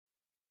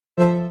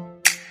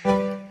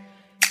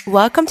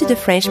Welcome to the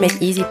French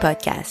Made Easy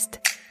podcast,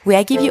 where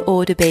I give you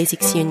all the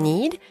basics you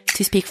need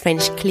to speak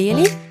French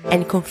clearly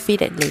and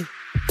confidently.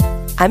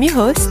 I'm your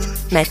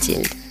host,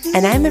 Mathilde,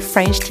 and I'm a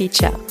French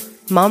teacher,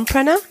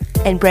 mompreneur,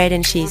 and bread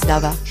and cheese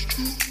lover.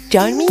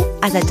 Join me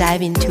as I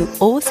dive into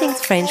all things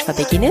French for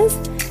beginners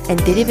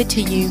and deliver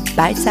to you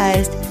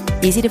bite-sized,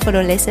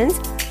 easy-to-follow lessons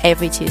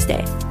every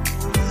Tuesday.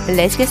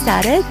 Let's get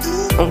started.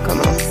 On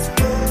commence.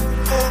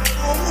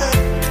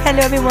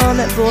 Hello everyone,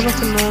 bonjour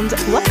tout le monde.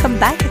 Welcome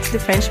back to the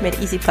French Made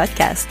Easy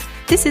podcast.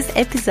 This is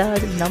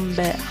episode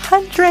number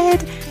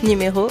 100,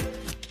 numéro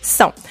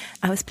 100.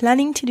 I was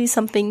planning to do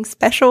something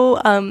special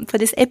for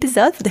this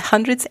episode, for the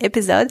 100th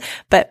episode,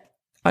 but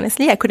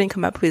honestly, I couldn't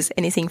come up with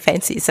anything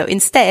fancy. So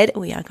instead,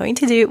 we are going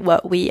to do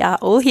what we are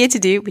all here to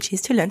do, which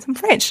is to learn some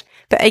French.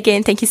 But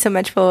again, thank you so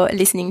much for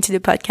listening to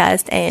the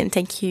podcast, and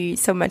thank you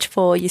so much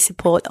for your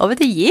support over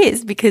the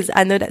years, because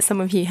I know that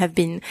some of you have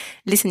been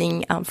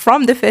listening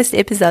from the first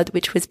episode,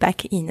 which was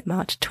back in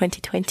March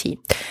 2020.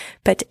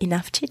 But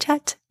enough chit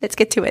chat. Let's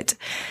get to it.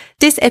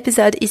 This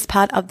episode is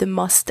part of the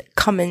most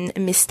common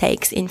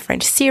mistakes in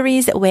French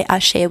series, where I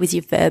share with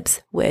you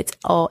verbs, words,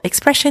 or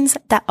expressions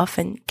that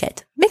often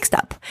get mixed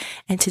up.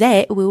 And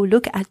today we will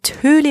look at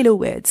two little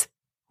words,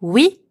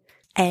 oui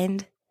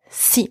and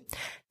si.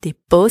 They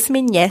both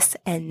mean yes,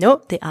 and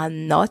no, they are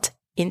not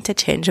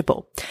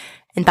interchangeable.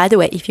 And by the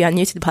way, if you are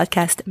new to the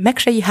podcast, make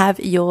sure you have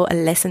your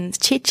lessons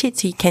cheat sheet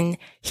so you can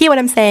hear what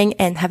I'm saying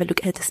and have a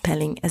look at the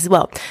spelling as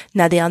well.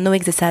 Now, there are no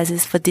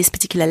exercises for this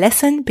particular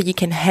lesson, but you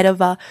can head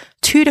over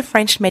to the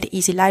French Made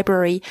Easy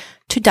library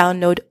to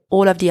download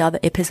all of the other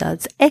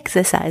episodes'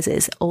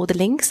 exercises. All the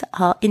links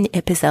are in the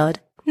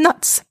episode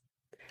notes.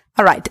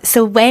 All right,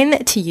 so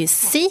when to use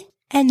si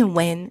and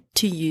when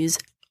to use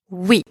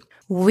oui.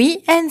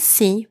 Oui and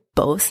si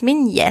both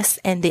mean yes,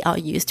 and they are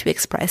used to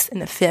express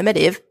an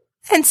affirmative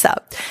answer.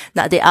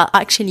 Now, there are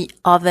actually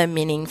other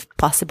meanings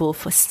possible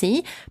for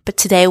si, but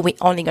today we're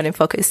only going to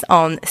focus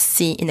on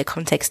si in the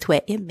context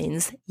where it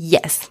means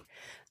yes.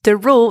 The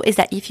rule is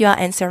that if you are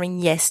answering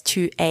yes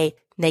to a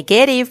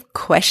negative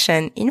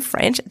question in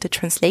French, the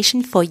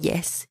translation for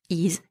yes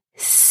is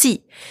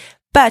si.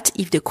 But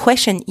if the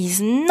question is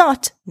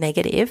not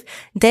negative,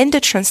 then the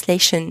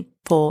translation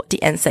for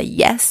the answer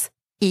yes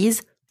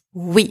is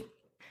oui.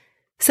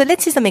 So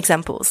let's see some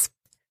examples.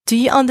 Do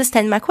you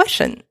understand my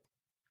question?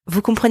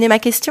 Vous comprenez ma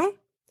question?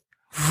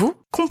 Vous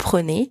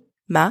comprenez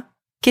ma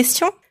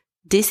question?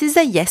 This is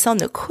a yes or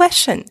no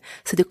question.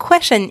 So the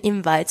question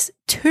invites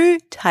two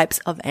types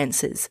of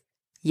answers.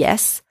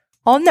 Yes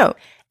or no.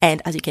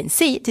 And as you can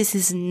see, this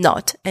is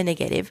not a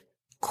negative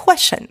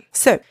question.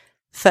 So,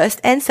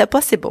 first answer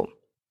possible.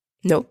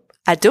 No,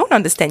 I don't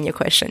understand your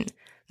question.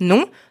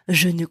 Non,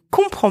 je ne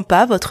comprends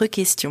pas votre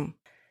question.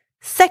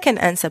 Second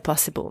answer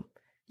possible.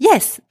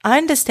 Yes, I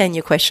understand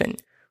your question.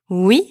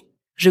 Oui,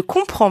 je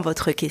comprends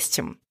votre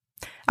question.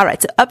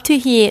 Alright, so up to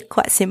here,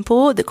 quite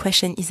simple. The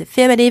question is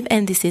affirmative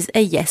and this is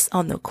a yes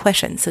or no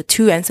question. So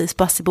two answers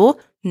possible,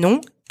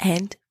 non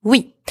and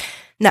oui.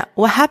 Now,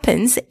 what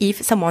happens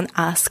if someone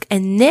asks a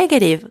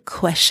negative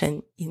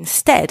question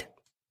instead?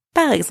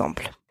 Par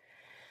exemple,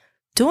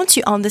 don't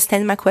you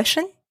understand my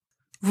question?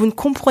 Vous ne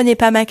comprenez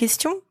pas ma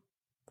question?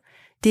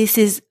 This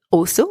is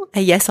also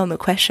a yes or no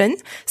question.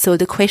 So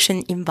the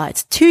question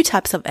invites two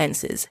types of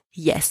answers,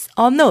 yes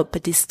or no.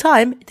 But this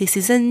time, this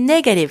is a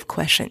negative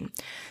question.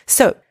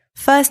 So,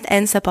 first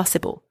answer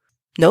possible.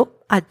 No,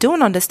 I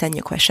don't understand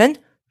your question.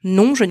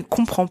 Non, je ne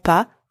comprends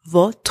pas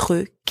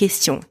votre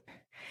question.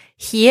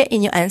 Here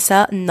in your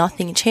answer,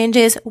 nothing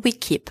changes. We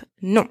keep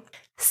non.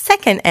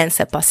 Second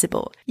answer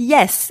possible.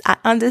 Yes, I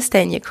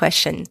understand your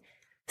question.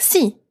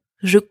 Si,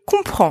 je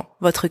comprends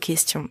votre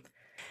question.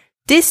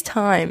 This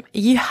time,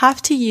 you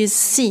have to use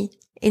si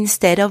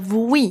instead of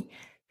oui,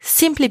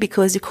 simply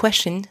because the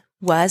question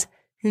was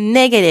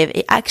negative.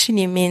 It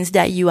actually means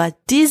that you are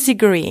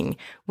disagreeing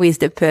with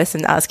the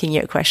person asking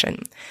you a question.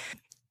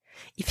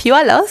 If you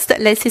are lost,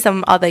 let's see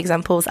some other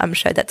examples. I'm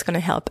sure that's going to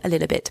help a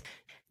little bit.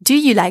 Do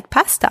you like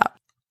pasta?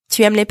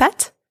 Tu aimes les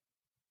pâtes?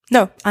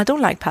 No, I don't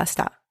like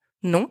pasta.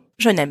 Non,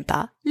 je n'aime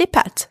pas les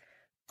pâtes.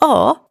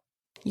 Or,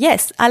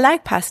 yes, I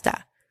like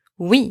pasta.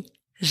 Oui,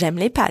 j'aime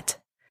les pâtes.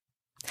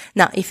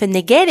 Now, if a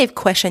negative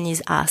question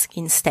is asked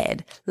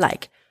instead,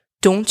 like,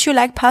 don't you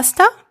like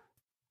pasta?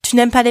 Tu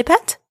n'aimes pas les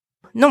pâtes?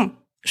 Non,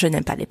 je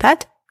n'aime pas les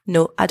pâtes.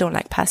 No, I don't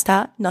like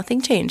pasta.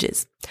 Nothing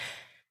changes.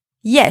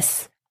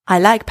 Yes, I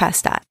like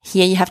pasta.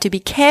 Here you have to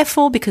be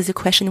careful because the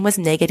question was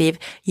negative.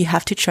 You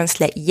have to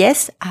translate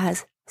yes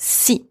as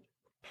si.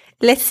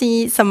 Let's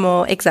see some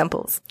more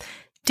examples.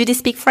 Do they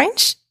speak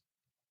French?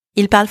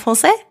 Ils parlent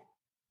français?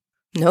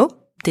 No,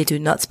 they do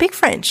not speak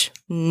French.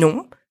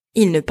 Non,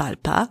 ils ne parlent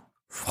pas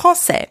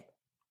français.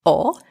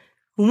 Or,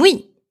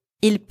 oui,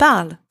 ils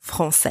parlent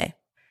français.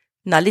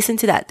 Now listen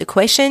to that. The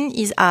question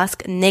is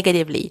asked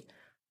negatively.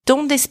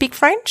 Don't they speak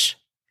French?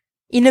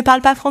 Ils ne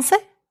parlent pas français?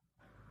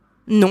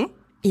 Non,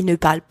 ils ne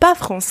parlent pas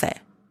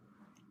français.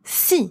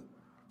 Si,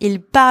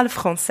 ils parlent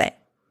français.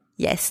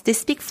 Yes, they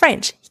speak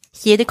French.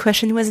 Here the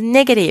question was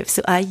negative,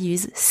 so I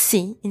use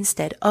si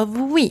instead of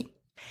oui.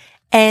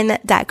 And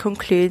that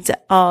concludes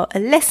our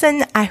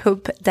lesson. I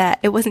hope that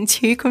it wasn't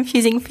too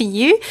confusing for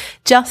you.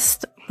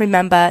 Just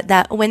remember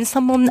that when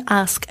someone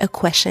asks a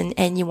question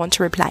and you want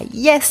to reply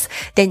yes,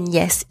 then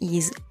yes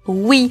is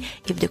oui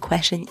if the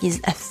question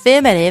is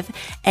affirmative,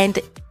 and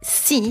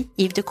si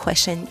if the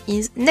question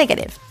is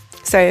negative.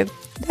 So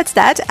that's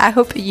that. I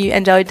hope you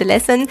enjoyed the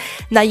lesson.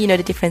 Now you know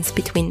the difference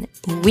between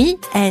oui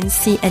and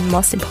si, and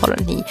most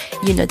importantly,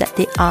 you know that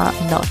they are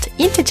not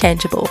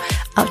interchangeable.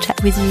 I'll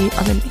chat with you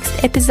on the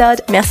next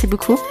episode. Merci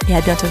beaucoup et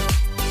à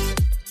bientôt.